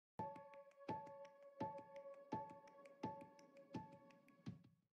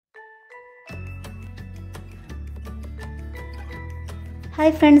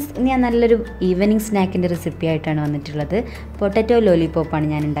Hi friends, ഇന്ന് ഞാൻ നല്ലൊരു ഈവനിങ് സ്നാക്കിൻ്റെ റെസിപ്പി ആയിട്ടാണ് വന്നിട്ടുള്ളത്. പൊട്ടറ്റോ ലോലിപോപ്പാണ്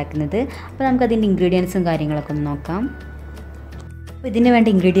ഞാൻ ഉണ്ടാക്കുന്നത്. അപ്പോൾ നമുക്കതിൻ്റെ ഇൻഗ്രീഡിയൻസും കാര്യങ്ങളൊക്കെ ഒന്ന് നോക്കാം. അപ്പോൾ ഇതിന് വേണ്ട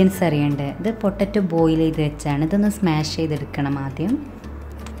ഇൻഗ്രീഡിയൻസ് അറിയേണ്ടത്, ഇത് പൊട്ടറ്റോ ബോയിൽ ചെയ്ത് വെച്ചാണ്. ഇതൊന്ന് സ്മാഷ് ചെയ്തെടുക്കണം ആദ്യം.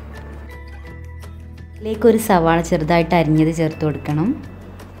 ഇതിലേക്ക് ഒരു സവാള ചെറുതായിട്ട് അരിഞ്ഞത് ചേർത്ത് കൊടുക്കണം.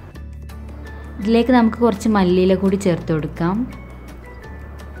 ഇതിലേക്ക് നമുക്ക് കുറച്ച് മല്ലിയില കൂടി ചേർത്ത് കൊടുക്കാം.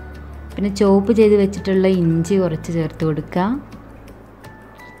 പിന്നെ ചോപ്പ് ചെയ്ത് വെച്ചിട്ടുള്ള ഇഞ്ചി കുറച്ച് ചേർത്ത് കൊടുക്കുക.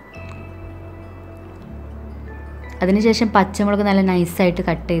 അതിനുശേഷം പച്ചമുളക് നല്ല നൈസായിട്ട്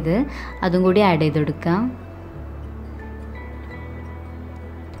കട്ട് ചെയ്ത് അതും കൂടി ആഡ് ചെയ്ത് കൊടുക്കാം.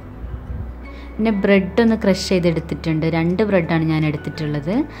 പിന്നെ ബ്രെഡ് ഒന്ന് ക്രഷ് ചെയ്തെടുത്തിട്ടുണ്ട്. 2 ബ്രെഡാണ് ഞാൻ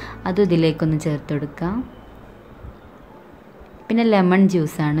എടുത്തിട്ടുള്ളത്. അതും ഇതിലേക്കൊന്ന് ചേർത്ത് കൊടുക്കാം. പിന്നെ ലെമൺ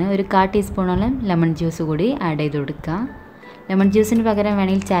ജ്യൂസാണ്, ഒരു 1/4 ടീസ്പൂണോളം ലെമൺ ജ്യൂസ് കൂടി ആഡ് ചെയ്ത് കൊടുക്കുക. ലെമൺ ജ്യൂസിന് പകരം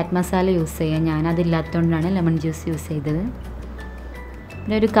വേണമെങ്കിൽ ചാറ്റ് മസാല യൂസ് ചെയ്യാം. ഞാനതില്ലാത്തതുകൊണ്ടാണ് ലെമൺ ജ്യൂസ് യൂസ് ചെയ്തത്.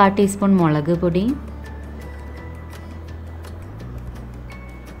 പിന്നെ ഒരു 1/4 ടീസ്പൂൺ മുളക് പൊടി,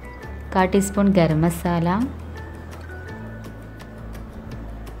 1/4 ടീസ്പൂൺ ഗരം മസാല,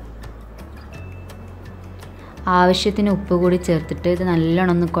 ആവശ്യത്തിന് ഉപ്പ് കൂടി ചേർത്തിട്ട് ഇത്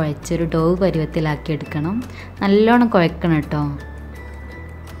നല്ലോണം ഒന്ന് കുഴച്ചൊരു ഡോ പരുവത്തിലാക്കി എടുക്കണം. നല്ലോണം കുഴക്കണം കേട്ടോ.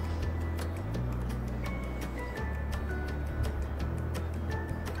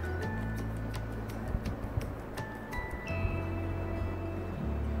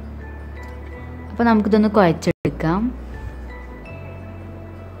 അപ്പോൾ നമുക്കിതൊന്ന് കുഴച്ചെടുക്കാം.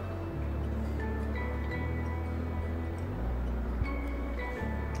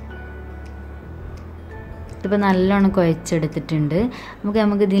 ഇതിപ്പോൾ നല്ലോണം കുഴച്ചെടുത്തിട്ടുണ്ട്.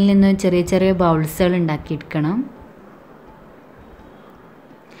 നമുക്ക് ഇതിൽ നിന്ന് ചെറിയ ചെറിയ ബൗൾസുകൾ ഉണ്ടാക്കിയെടുക്കണം.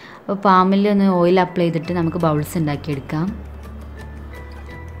 അപ്പോൾ പാമിൽ ഒന്ന് ഓയിൽ അപ്ലൈ ചെയ്തിട്ട് നമുക്ക് ബൗൾസ് ഉണ്ടാക്കിയെടുക്കാം.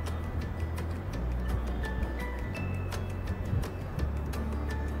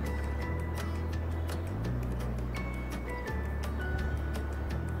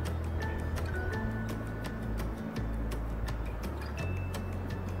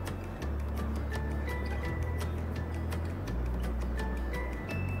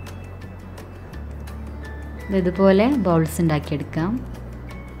 ഇതുപോലെ ബൗൾസ് ഉണ്ടാക്കിയെടുക്കാം.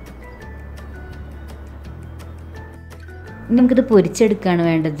 നമുക്കിത് പൊരിച്ചെടുക്കുകയാണ്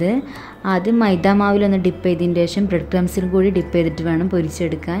വേണ്ടത്. ആദ്യം മൈദ മാവിലൊന്ന് ഡിപ്പ് ചെയ്തതിന് ശേഷം ബ്രെഡ് ക്രംസിലും കൂടി ഡിപ്പ് ചെയ്തിട്ട് വേണം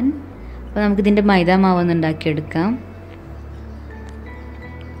പൊരിച്ചെടുക്കാൻ. അപ്പോൾ നമുക്കിതിൻ്റെ മൈദ മാവൊന്ന് ഉണ്ടാക്കിയെടുക്കാം.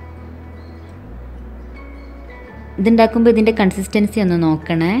 ഇതുണ്ടാക്കുമ്പോൾ ഇതിൻ്റെ കൺസിസ്റ്റൻസി ഒന്ന്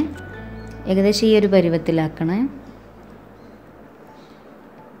നോക്കണേ. ഏകദേശം ഈ ഒരു പരുവത്തിലാക്കണേ.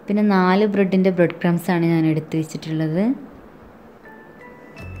 പിന്നെ 4 ബ്രെഡിൻ്റെ ബ്രെഡ് ക്രംസാണ് ഞാൻ എടുത്ത് വെച്ചിട്ടുള്ളത്.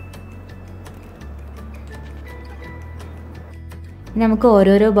 നമുക്ക്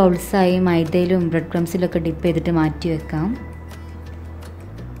ഓരോരോ ബൗൾസായി മൈദയിലും ബ്രെഡ് ക്രംസിലൊക്കെ ഡിപ്പ് ചെയ്തിട്ട് മാറ്റി വെക്കാം.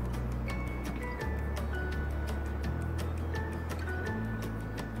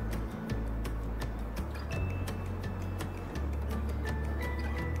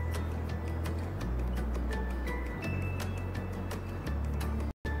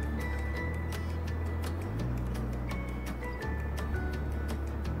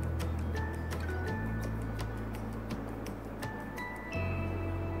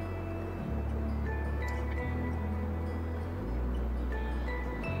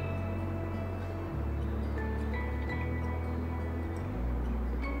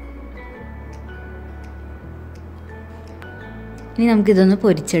 ഇനി നമുക്കിതൊന്ന്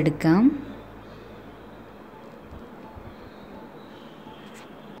പൊരിച്ചെടുക്കാം.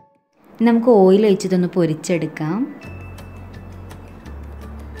 നമുക്ക് ഓയിൽ ഒഴിച്ചിതൊന്ന് പൊരിച്ചെടുക്കാം.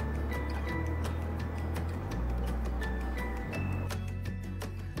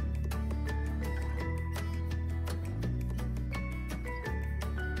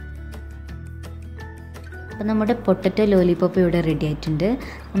 അപ്പോൾ നമ്മുടെ പൊട്ടറ്റോ ലോലിപോപ്പ് ഇവിടെ റെഡി ആയിട്ടുണ്ട്.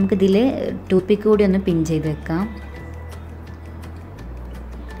 നമുക്കിതിൽ ടൂത്ത്പിക്ക് കൂടി ഒന്ന് പിൻ ചെയ്ത് വെക്കാം.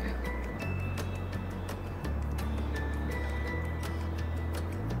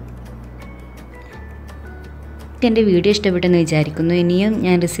 എൻ്റെ വീഡിയോ ഇഷ്ടപ്പെട്ടെന്ന് വിചാരിക്കുന്നു. ഇനിയും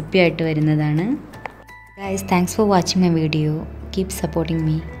ഞാൻ റെസിപ്പി ആയിട്ട് വരുന്നതാണ്. Guys, thanks for watching my video. Keep supporting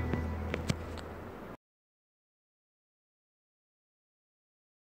me.